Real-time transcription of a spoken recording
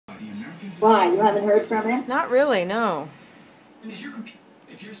Why? You haven't heard from him? Not really, no. If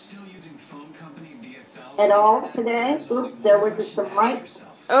you're still using phone company DSL At all today? Oops, there was just some lights.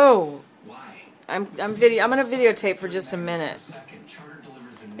 Oh, I'm gonna videotape for just a minute.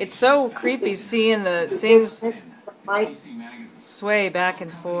 It's so creepy seeing the things sway back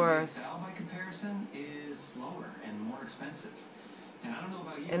and forth.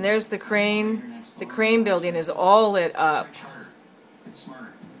 And there's the crane. The crane building is all lit up.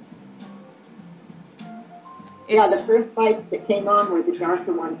 Yeah, the first lights that came on were the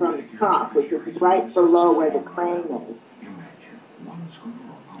darker ones on the top, which is right below where the crane is.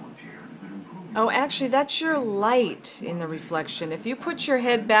 Oh, actually, that's your light in the reflection. If you put your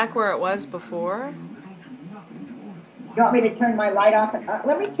head back where it was before. You want me to turn my light off?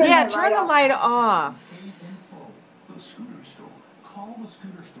 Let me turn Yeah, turn the light off. Call the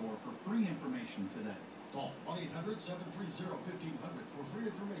scooter store for free information today. Call 1-800-730-1500 for free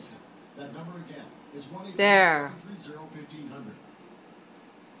information. That number again is 1-800-730-1500. There.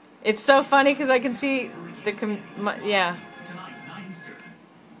 It's so funny because I can see the yeah.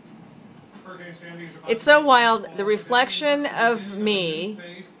 It's so wild. The reflection of me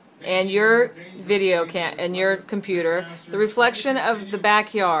and your video and your computer, the reflection of the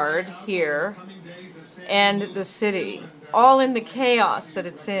backyard here, and the city, all in the chaos that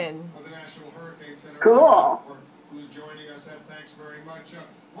it's in. Cool. Who's joining us? Thanks very much.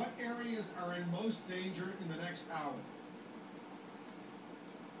 What areas are in most danger in the next hour?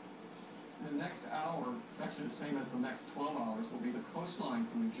 The next hour, it's actually the same as the next 12 hours, will be the coastline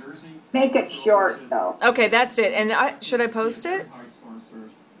from New Jersey. Make it short, though. Okay, that's it. And should I post it?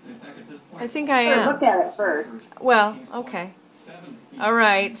 I think I am. Look at it first. Well, okay. All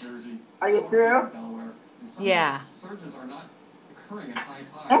right. Are you through? Yeah.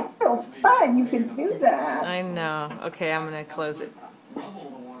 That's so fun. You can do that. I know. Okay, I'm going to close it.